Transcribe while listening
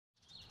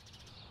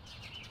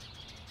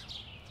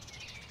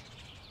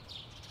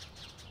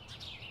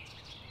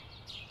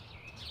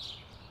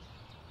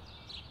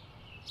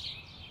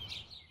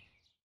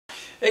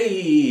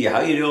Hey, how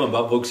you doing?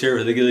 Bob Folks here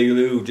with the Gilly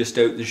Glue. Just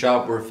out in the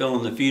shop, we're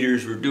filling the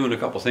feeders. We're doing a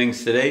couple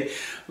things today.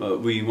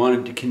 We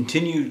wanted to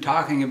continue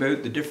talking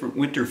about the different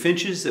winter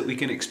finches that we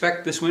can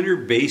expect this winter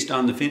based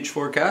on the finch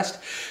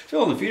forecast.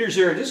 Filling the feeders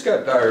here. I just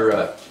got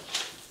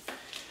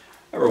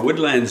our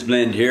woodlands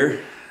blend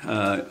here.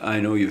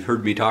 I know you've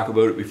heard me talk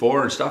about it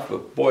before and stuff,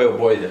 but boy oh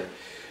boy,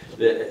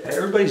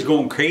 everybody's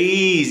going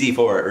crazy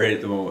for it right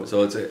at the moment.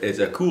 So it's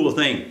a cool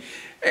thing.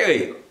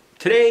 Anyway,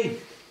 today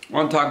I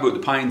want to talk about the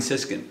pine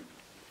siskin.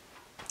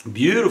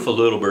 Beautiful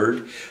little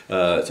bird.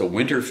 It's a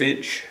winter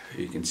finch.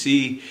 You can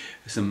see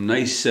some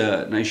nice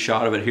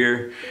shot of it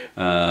here.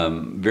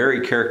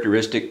 Very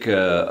characteristic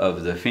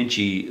of the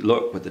finchy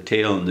look with the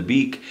tail and the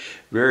beak.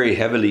 Very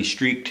heavily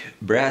streaked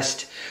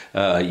breast,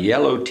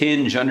 yellow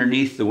tinge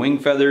underneath the wing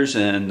feathers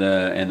and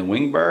the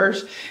wing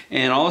bars,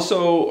 and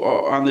also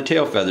on the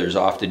tail feathers.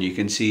 Often you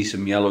can see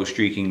some yellow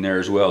streaking there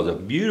as well. It's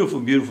a beautiful,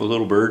 beautiful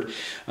little bird.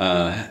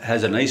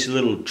 Has a nice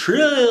little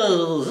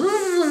trill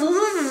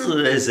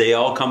as they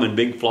all come in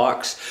big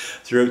flocks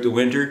throughout the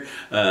winter.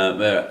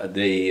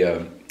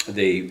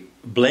 They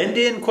blend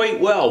in quite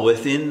well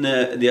within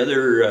the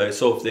other,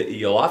 so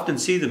you'll often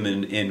see them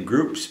in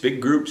groups,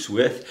 big groups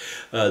with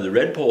the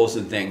redpolls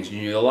and things, and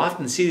you'll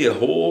often see a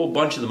whole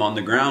bunch of them on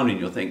the ground, and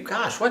you'll think,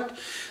 gosh, what?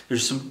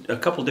 There's a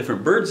couple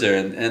different birds there,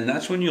 and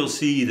that's when you'll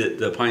see that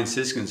the pine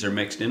siskins are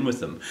mixed in with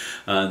them.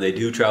 They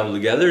do travel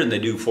together and they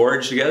do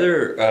forage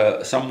together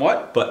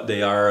somewhat, but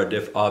they are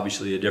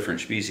obviously a different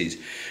species.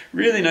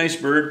 Really nice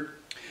bird.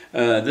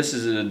 This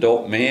is an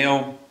adult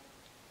male,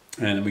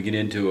 and we get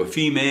into a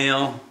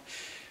female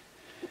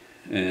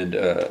and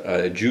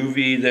a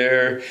juvie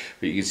there.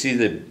 But you can see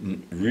the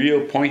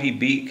real pointy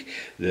beak,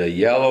 the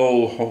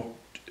yellow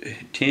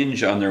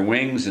tinge on their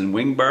wings and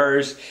wing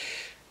bars,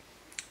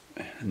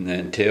 and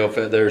then tail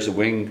feathers, a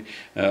wing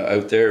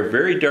out there.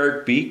 Very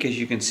dark beak, as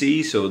you can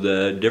see, so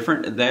the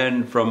different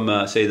than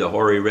from say the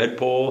hoary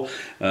redpoll,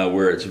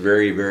 where it's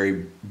very,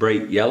 very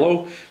bright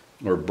yellow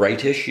or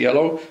brightish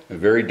yellow,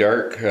 very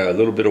dark, a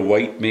little bit of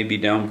white maybe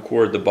down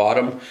toward the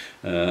bottom,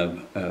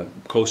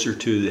 closer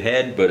to the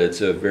head, but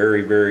it's a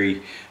very,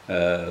 very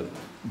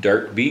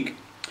dark beak.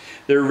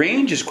 Their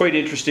range is quite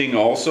interesting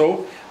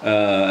also,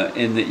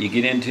 in that you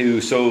get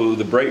into, so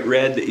the bright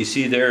red that you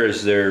see there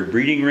is their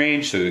breeding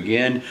range. So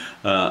again,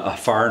 a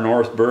far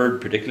north bird,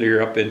 particularly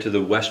up into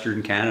the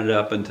western Canada,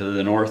 up into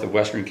the north of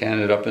western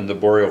Canada, up in the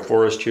boreal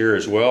forest here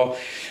as well.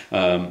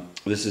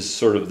 This is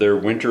sort of their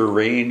winter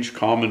range,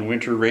 common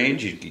winter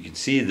range. You can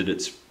see that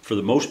it's, for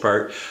the most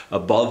part,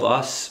 above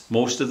us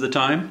most of the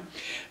time.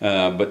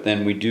 But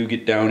then we do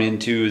get down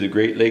into the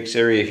Great Lakes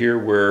area here,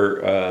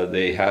 where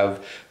they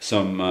have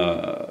some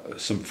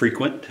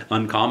frequent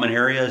uncommon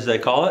areas, they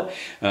call it.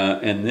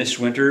 And this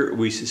winter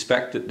we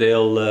suspect that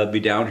they'll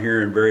be down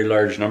here in very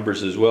large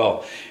numbers as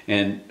well.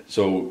 And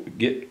so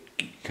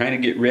kind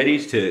of get ready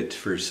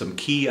for some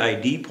key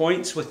ID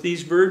points with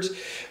these birds.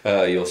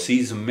 You'll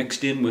see them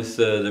mixed in with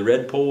the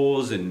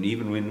redpolls, and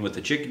even with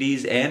the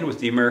chickadees and with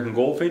the American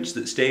goldfinch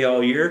that stay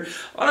all year.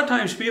 A lot of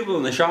times people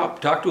in the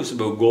shop talk to us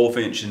about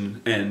goldfinch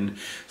and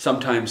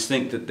sometimes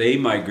think that they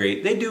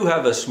migrate. They do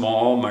have a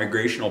small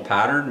migrational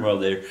pattern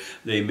where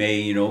they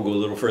may go a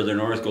little further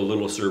north, go a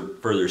little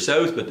further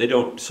south, but they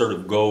don't sort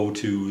of go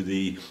to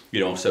the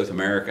South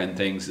America and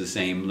things the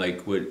same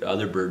like with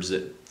other birds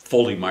that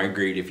fully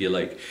migrate, if you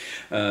like.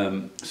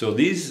 So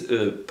these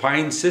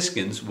pine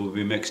siskins will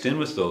be mixed in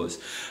with those.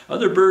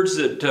 Other birds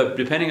that,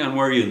 depending on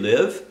where you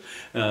live,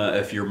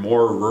 if you're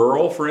more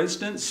rural, for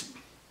instance,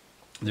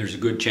 there's a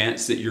good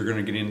chance that you're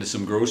going to get into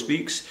some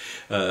grosbeaks.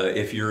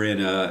 If you're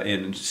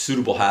in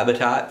suitable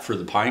habitat for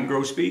the pine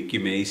grosbeak, you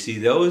may see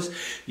those.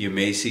 You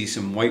may see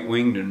some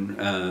white-winged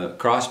and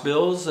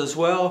crossbills as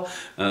well.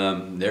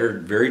 They're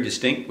very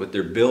distinct with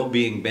their bill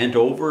being bent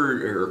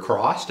over, or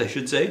crossed, I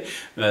should say,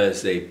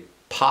 as they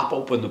pop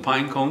open the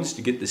pine cones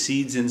to get the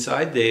seeds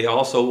inside. They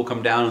also will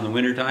come down in the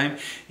wintertime.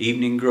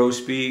 Evening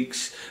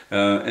grosbeaks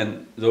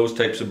and those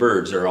types of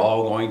birds are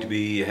all going to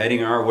be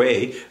heading our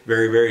way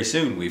very, very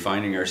soon. We're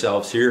finding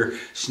ourselves here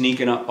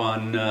sneaking up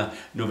on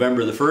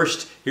November the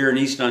 1st here in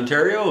Eastern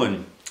Ontario,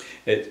 and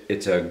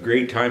it's a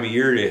great time of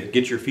year to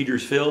get your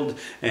feeders filled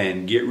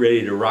and get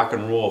ready to rock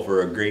and roll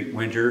for a great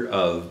winter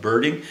of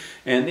birding.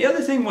 And the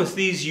other thing with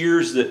these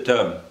years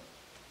that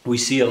we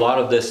see a lot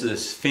of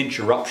this finch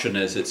eruption,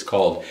 as it's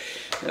called.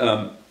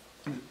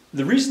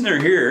 The reason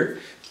they're here,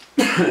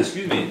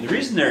 excuse me, the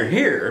reason they're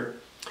here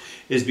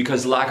is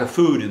because lack of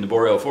food in the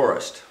boreal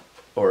forest,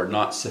 or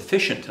not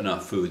sufficient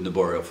enough food in the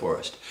boreal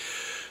forest.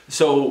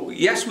 So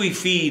yes, we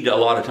feed a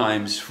lot of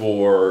times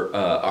for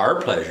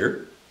our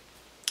pleasure,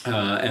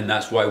 and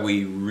that's why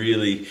we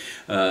really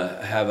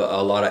have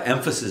a lot of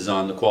emphasis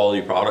on the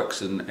quality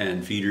products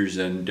and feeders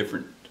and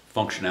different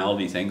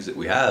functionality things that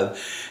we have,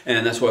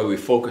 and that's why we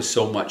focus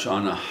so much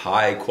on a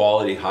high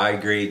quality, high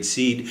grade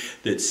seed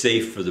that's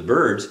safe for the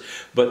birds.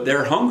 But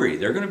they're hungry.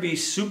 They're going to be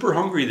super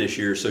hungry this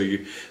year, so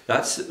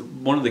that's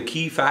one of the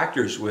key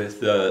factors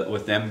with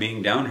them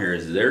being down here,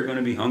 is they're going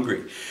to be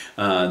hungry.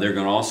 They're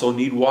going to also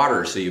need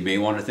water, so you may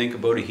want to think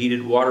about a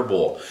heated water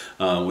bowl.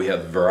 We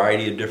have a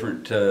variety of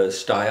different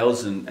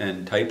styles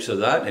and types of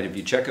that, and if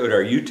you check out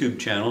our YouTube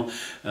channel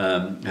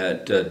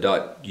at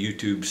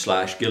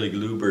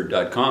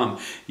youtube.com/gillygaloobird.com,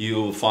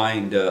 you'll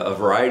find a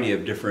variety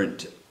of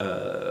different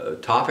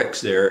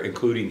topics there,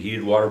 including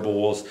heated water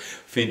bowls,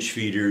 finch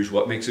feeders,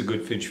 what makes a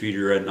good finch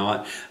feeder and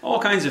not, all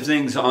kinds of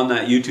things on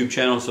that YouTube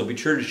channel, so be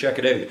sure to check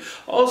it out.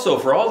 Also,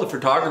 for all the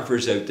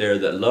photographers out there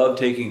that love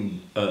taking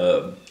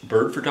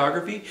bird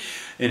photography,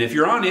 and if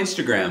you're on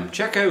Instagram,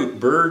 check out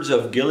Birds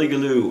of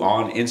Gilligaloo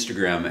on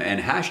Instagram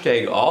and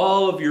hashtag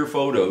all of your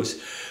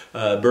photos,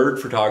 bird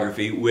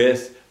photography,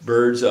 with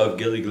Birds of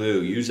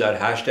Gilligaloo. Use that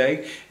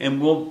hashtag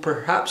and we'll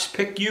perhaps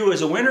pick you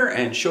as a winner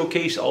and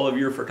showcase all of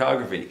your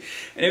photography.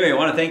 Anyway, I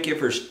want to thank you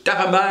for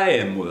stopping by,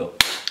 and we'll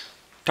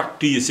talk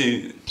to you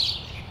soon.